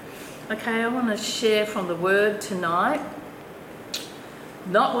Okay, I want to share from the Word tonight.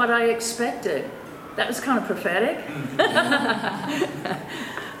 Not what I expected. That was kind of prophetic.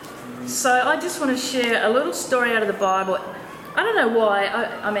 So I just want to share a little story out of the Bible. I don't know why.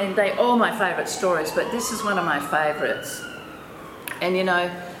 I mean, they're all my favourite stories, but this is one of my favourites. And you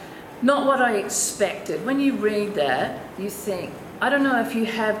know, not what I expected. When you read that, you think, I don't know if you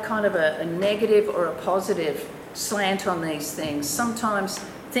have kind of a negative or a positive slant on these things. Sometimes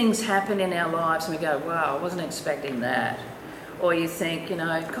things happen in our lives and we go, wow, I wasn't expecting that. Or you think, you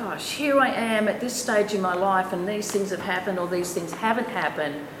know, gosh, here I am at this stage in my life and these things have happened or these things haven't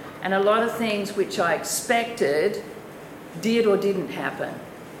happened. And a lot of things which I expected did or didn't happen.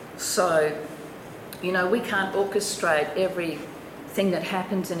 So, you know, we can't orchestrate everything that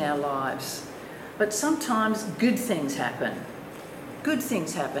happens in our lives. But sometimes good things happen. Good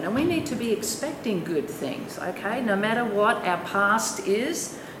things happen, and we need to be expecting good things, okay? No matter what our past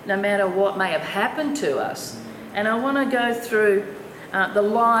is, no matter what may have happened to us. And I want to go through the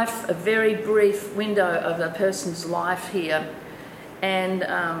life, a very brief window of a person's life here.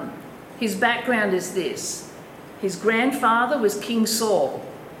 And his background is this. His grandfather was King Saul,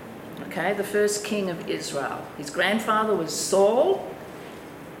 okay, the first king of Israel. His grandfather was Saul.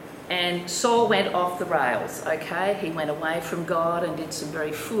 And Saul went off the rails, okay? He went away from God and did some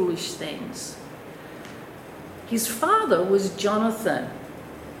very foolish things. His father was Jonathan,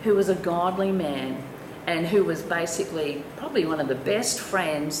 who was a godly man and who was basically probably one of the best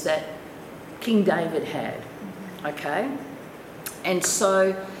friends that King David had, okay? And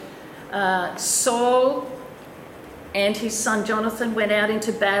so Saul and his son Jonathan went out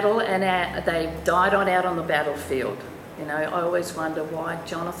into battle and they died out on the battlefield. You know, I always wonder why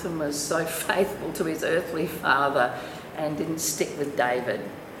Jonathan was so faithful to his earthly father and didn't stick with David.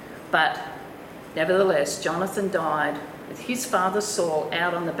 But nevertheless, Jonathan died with his father Saul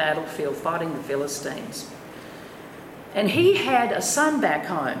out on the battlefield fighting the Philistines. And he had a son back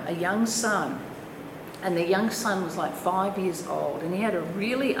home, a young son. And the young son was like 5 years old and he had a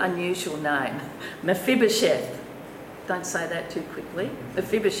really unusual name, Mephibosheth. Don't say that too quickly.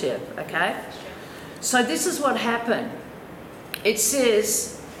 Mephibosheth, okay? So this is what happened. It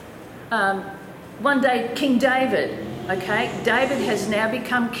says, one day King David, okay, David has now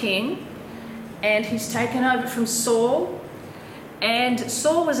become king and he's taken over from Saul, and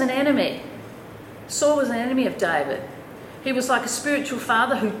Saul was an enemy. Saul was an enemy of David. He was like a spiritual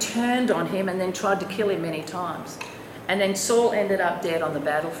father who turned on him and then tried to kill him many times. And then Saul ended up dead on the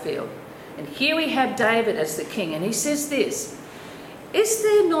battlefield. And here we have David as the king, and he says this, "Is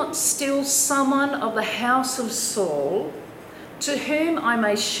there not still someone of the house of Saul to whom I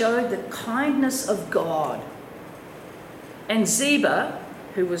may show the kindness of God?" And Ziba,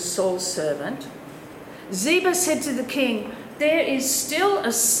 who was Saul's servant, Ziba said to the king, "There is still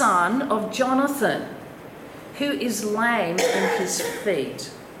a son of Jonathan who is lame in his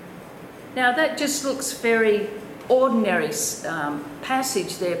feet." Now that just looks very ordinary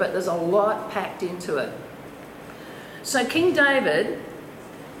passage there, but there's a lot packed into it. So King David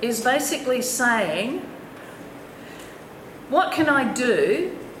is basically saying, what can I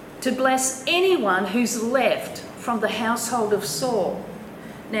do to bless anyone who's left from the household of Saul?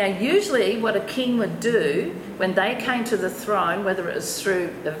 Now, usually what a king would do when they came to the throne, whether it was through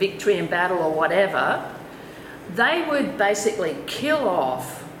a victory in battle or whatever, they would basically kill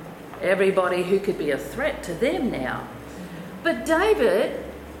off everybody who could be a threat to them now. But David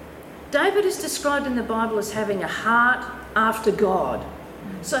is described in the Bible as having a heart after God.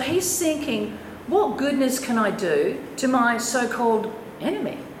 So he's thinking, what goodness can I do to my so-called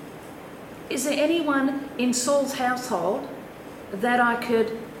enemy? Is there anyone in Saul's household that I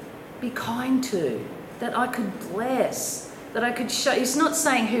could be kind to, that I could bless, that I could show? He's not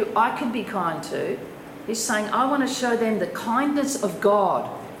saying who I could be kind to. He's saying, I want to show them the kindness of God,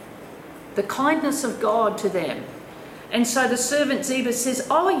 the kindness of God to them. And so the servant Ziba says,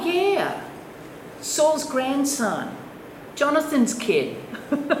 oh yeah, Saul's grandson, Jonathan's kid,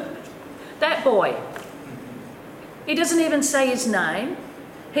 that boy. He doesn't even say his name.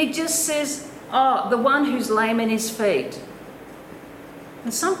 He just says, oh, the one who's lame in his feet.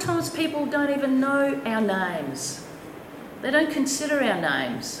 And sometimes people don't even know our names. They don't consider our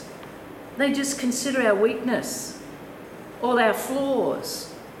names. They just consider our weakness, all our flaws,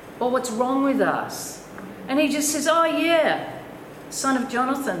 or what's wrong with us. And he just says, oh yeah, son of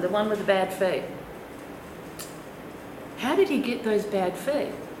Jonathan, the one with the bad feet. How did he get those bad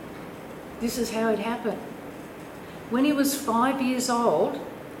feet? This is how it happened. When he was 5 years old,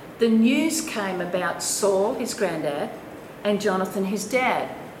 the news came about Saul, his granddad, and Jonathan, his dad.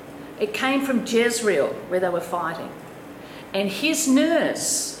 It came from Jezreel, where they were fighting. And his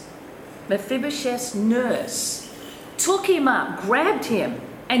nurse Mephibosheth's nurse took him up, grabbed him,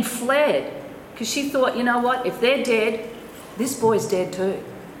 and fled. Because she thought, you know what, if they're dead, this boy's dead too.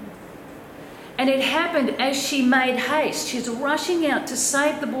 And it happened as she made haste. She's rushing out to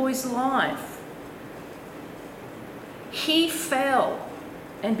save the boy's life. He fell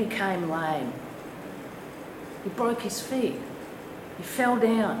and became lame. He broke his feet. He fell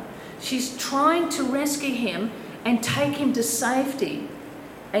down. She's trying to rescue him and take him to safety,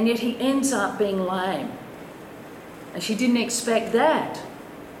 and yet he ends up being lame. And she didn't expect that.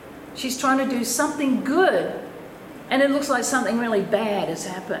 She's trying to do something good, and it looks like something really bad has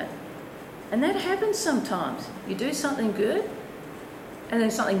happened. And that happens sometimes. You do something good, and then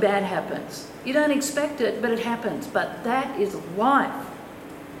something bad happens. You don't expect it, but it happens. But that is life.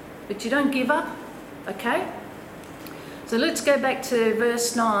 But you don't give up, okay? So let's go back to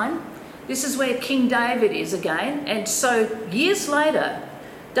verse 9. This is where King David is again. And so years later,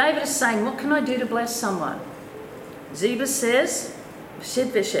 David is saying, what can I do to bless someone? Ziba says,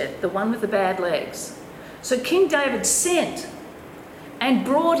 Mephibosheth, the one with the bad legs. So King David sent and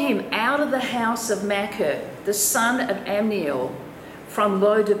brought him out of the house of Machir, the son of Ammiel, from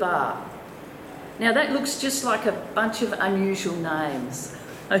Lo-debar. Now that looks just like a bunch of unusual names,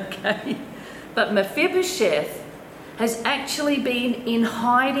 okay? But Mephibosheth has actually been in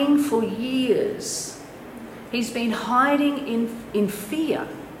hiding for years. He's been hiding in fear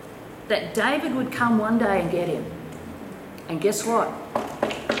that David would come one day and get him. And guess what?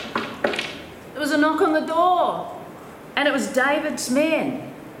 There was a knock on the door, and it was David's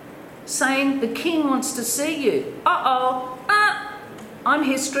men saying, the king wants to see you. I'm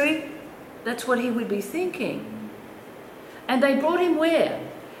history. That's what he would be thinking. And they brought him where?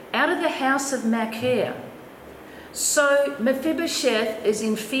 Out of the house of Machir. So Mephibosheth is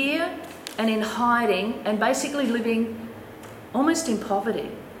in fear and in hiding and basically living almost in poverty.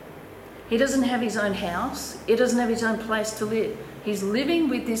 He doesn't have his own house. He doesn't have his own place to live. He's living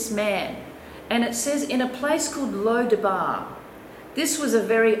with this man. And it says in a place called Lo-debar. This was a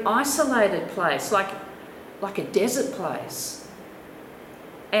very isolated place, like a desert place.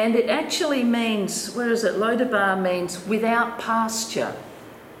 And it actually means, where is it? Lo-debar means without pasture.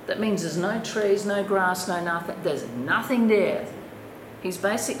 That means there's no trees, no grass, no nothing. There's nothing there. He's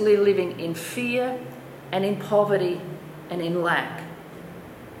basically living in fear and in poverty and in lack.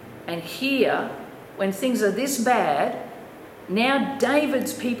 And here, when things are this bad, now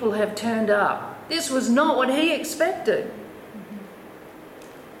David's people have turned up. This was not what he expected.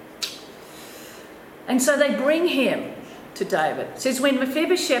 And so they bring him to David. It says, when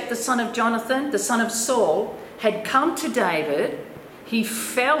Mephibosheth, the son of Jonathan, the son of Saul, had come to David, he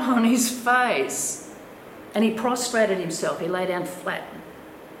fell on his face and he prostrated himself. He lay down flat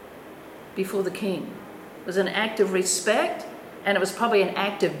before the king. It was an act of respect, and it was probably an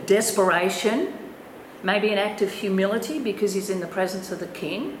act of desperation, maybe an act of humility because he's in the presence of the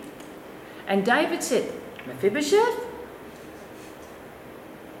king. And David said, Mephibosheth?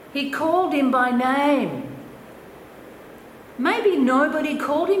 He called him by name. Maybe nobody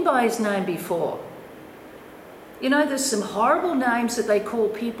called him by his name before. You know, there's some horrible names that they call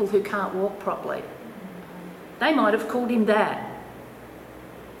people who can't walk properly. They might have called him that.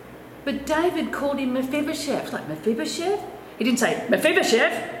 But David called him Mephibosheth. Like, Mephibosheth? He didn't say,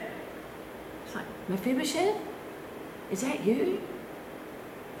 Mephibosheth. It's like, Mephibosheth? Is that you?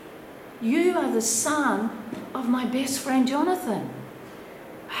 You are the son of my best friend Jonathan.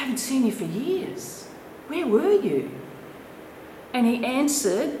 I haven't seen you for years. Where were you? And he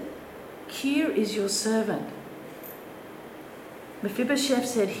answered, here is your servant. Mephibosheth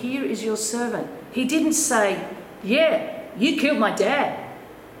said, here is your servant. He didn't say, yeah, you killed my dad.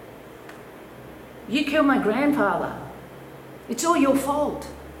 You killed my grandfather. It's all your fault.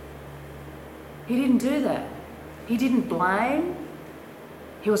 He didn't do that. He didn't blame.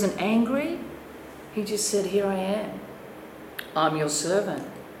 He wasn't angry. He just said, here I am. I'm your servant.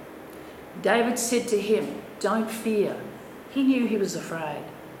 David said to him, don't fear. He knew he was afraid.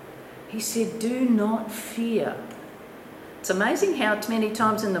 He said, do not fear. It's amazing how many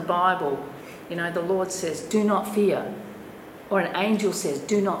times in the Bible, you know, the Lord says, do not fear. Or an angel says,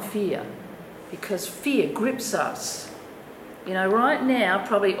 do not fear. Because fear grips us. You know, right now,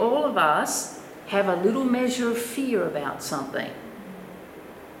 probably all of us have a little measure of fear about something.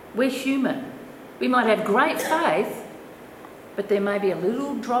 We're human. We might have great faith, but there may be a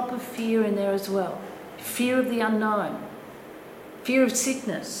little drop of fear in there as well. Fear of the unknown. Fear of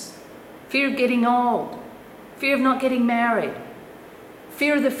sickness. Fear of getting old. Fear of not getting married.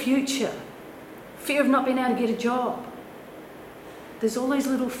 Fear of the future. Fear of not being able to get a job. There's all these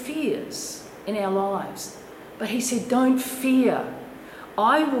little fears in our lives. But he said, don't fear.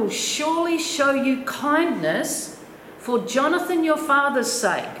 I will surely show you kindness for Jonathan your father's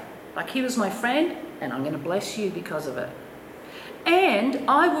sake. Like he was my friend, and I'm going to bless you because of it. And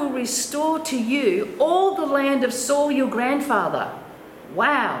I will restore to you all the land of Saul your grandfather.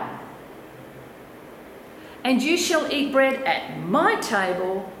 Wow. And you shall eat bread at my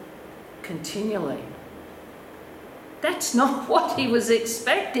table continually. That's not what he was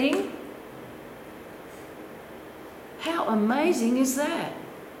expecting. How amazing is that?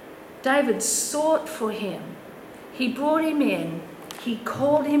 David sought for him. He brought him in. He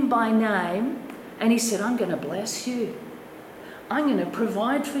called him by name and he said, I'm going to bless you. I'm going to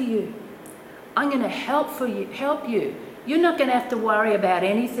provide for you. I'm going to help you. You're not going to have to worry about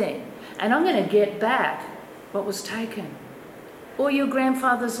anything. And I'm going to get back what was taken. Or your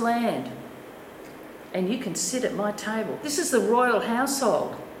grandfather's land. And you can sit at my table. This is the royal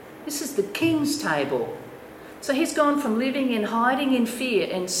household. This is the king's table. So he's gone from living in hiding in fear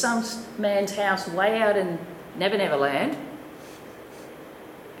in some man's house way out in Never Never Land.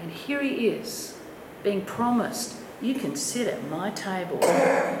 And here he is, being promised, you can sit at my table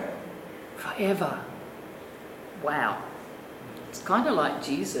forever. Wow. It's kind of like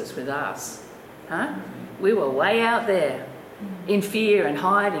Jesus with us. Huh? We were way out there in fear and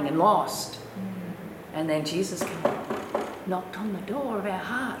hiding and lost. And then Jesus came, knocked on the door of our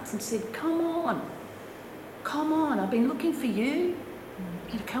hearts and said, come on, I've been looking for you. You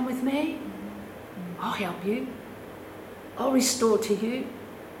going to come with me? I'll help you. I'll restore to you.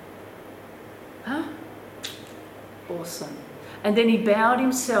 Huh? Awesome. And then he bowed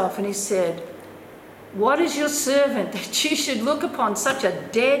himself and he said, what is your servant that you should look upon such a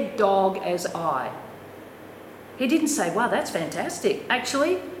dead dog as I? He didn't say, wow, that's fantastic.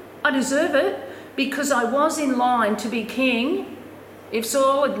 Actually, I deserve it because I was in line to be king. If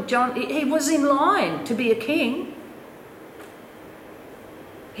Saul and John, he was in line to be a king.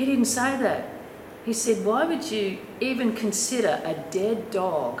 He didn't say that. He said, why would you even consider a dead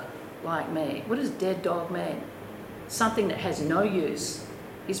dog like me? What does dead dog mean? Something that has no use.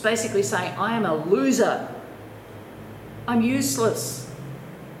 He's basically saying, I am a loser. I'm useless.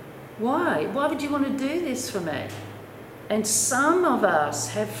 Why? Why would you want to do this for me? And some of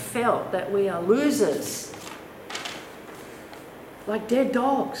us have felt that we are losers. Like dead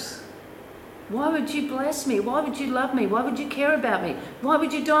dogs. Why would you bless me? Why would you love me? Why would you care about me? Why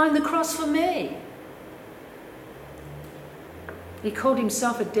would you die on the cross for me? He called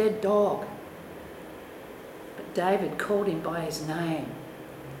himself a dead dog. But David called him by his name.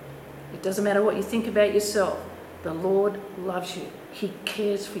 It doesn't matter what you think about yourself. The Lord loves you. He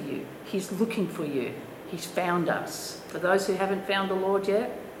cares for you. He's looking for you. He's found us. For those who haven't found the Lord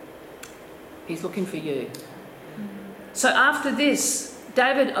yet, he's looking for you. So after this,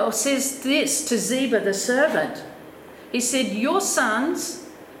 David says this to Ziba the servant. He said, your sons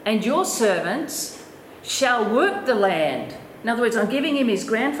and your servants shall work the land. In other words, I'm giving him his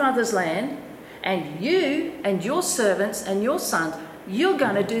grandfather's land, and you and your servants and your sons, you're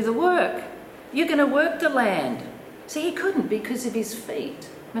going to do the work. You're going to work the land. See, he couldn't because of his feet.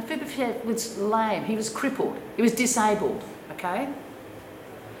 Mephibosheth was lame. He was crippled. He was disabled. Okay?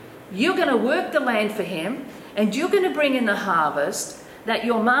 You're going to work the land for him, and you're going to bring in the harvest that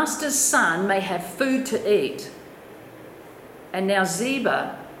your master's son may have food to eat. And now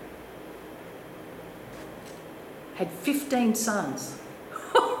Ziba had 15 sons.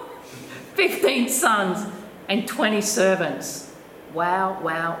 15 sons and 20 servants. Wow,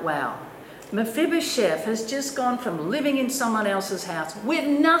 wow, wow. Mephibosheth has just gone from living in someone else's house with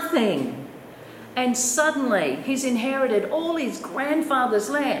nothing, and suddenly he's inherited all his grandfather's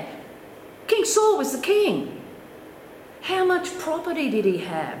land. King Saul was the king. How much property did he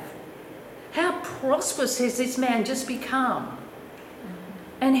have? How prosperous has this man just become?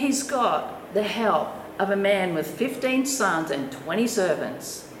 And he's got the help of a man with 15 sons and 20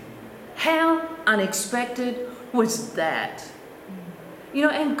 servants. How unexpected was that? You know,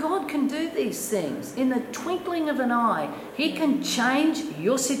 and God can do these things. In the twinkling of an eye, he can change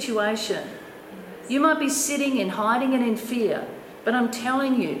your situation. You might be sitting in hiding and in fear, but I'm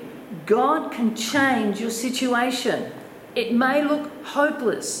telling you, God can change your situation. It may look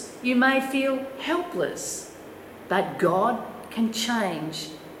hopeless. You may feel helpless, but God can change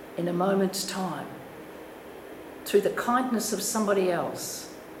in a moment's time through the kindness of somebody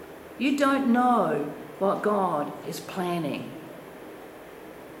else. You don't know what God is planning.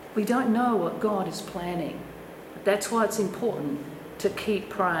 We don't know what God is planning. But that's why it's important to keep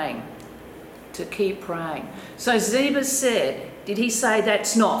praying. To keep praying. So Ziba said, did he say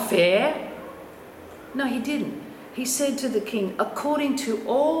that's not fair? No, he didn't. He said to the king, according to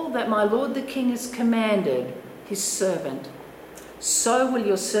all that my lord the king has commanded his servant. so will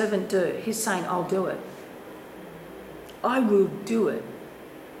your servant do. He's saying, I'll do it. I will do it.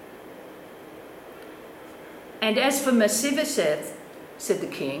 And as for Mephibosheth, said the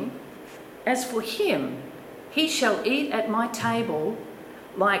king, as for him, he shall eat at my table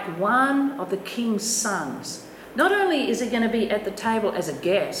like one of the king's sons. Not only is he going to be at the table as a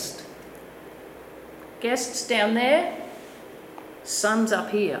guest, guests down there, sons up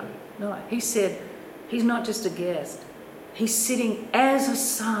here. No, he said he's not just a guest. He's sitting as a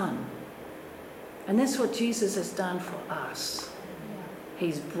son. And that's what Jesus has done for us.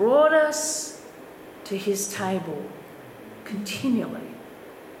 He's brought us to his table continually.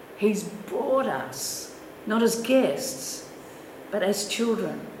 He's brought us, not as guests, but as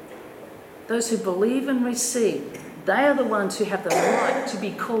children. Those who believe and receive, they are the ones who have the right to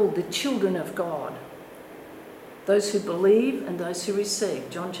be called the children of God. Those who believe and those who receive.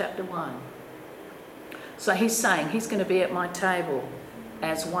 John chapter 1. So he's saying he's going to be at my table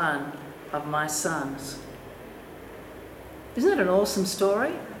as one of my sons. Isn't it an awesome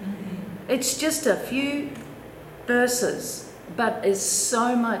story? It's just a few verses, but there's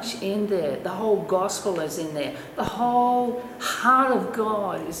so much in there. The whole gospel is in there. The whole heart of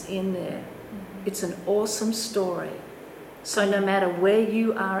God is in there. It's an awesome story. So no matter where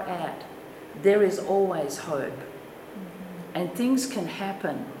you are at, there is always hope. And things can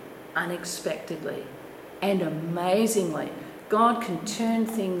happen unexpectedly and amazingly. God can turn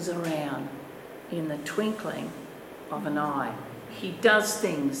things around in the twinkling of an eye. He does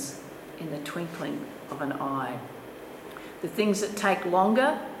things in the twinkling of an eye. The things that take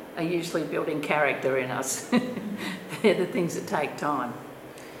longer are usually building character in us. They're the things that take time.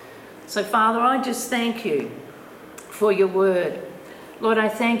 So, Father, I just thank you for your word. Lord, I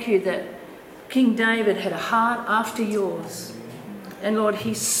thank you that King David had a heart after yours. And Lord,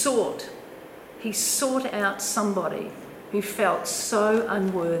 he sought out somebody who felt so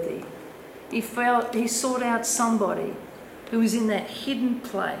unworthy. He sought out somebody who was in that hidden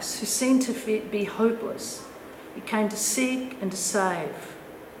place, who seemed to be hopeless. He came to seek and to save.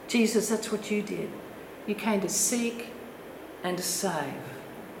 Jesus, that's what you did. You came to seek and to save.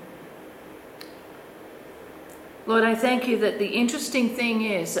 Lord, I thank you that the interesting thing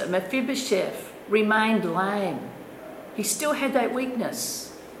is that Mephibosheth remained lame. He still had that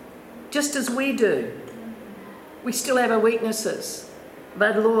weakness, just as we do. We still have our weaknesses.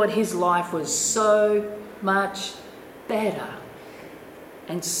 But Lord, his life was so much better.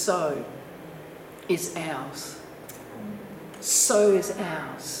 And so is ours. So is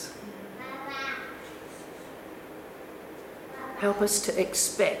ours. Help us to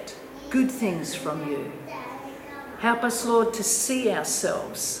expect good things from you. Help us, Lord, to see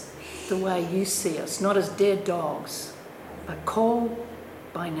ourselves the way you see us, not as dead dogs, but called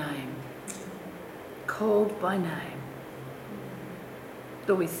by name. Called by name.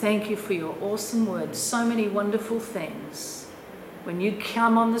 Lord, we thank you for your awesome word. So many wonderful things. When you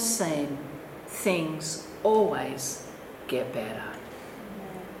come on the scene, things always get better.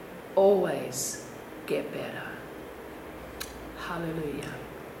 Always get better. Hallelujah.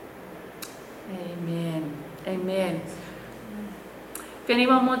 Amen. Amen. If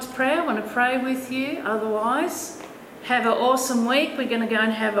anyone wants prayer, I want to pray with you. Otherwise, have an awesome week. We're going to go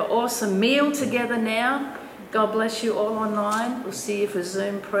and have an awesome meal together now. God bless you all online. We'll see you for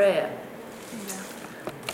Zoom prayer.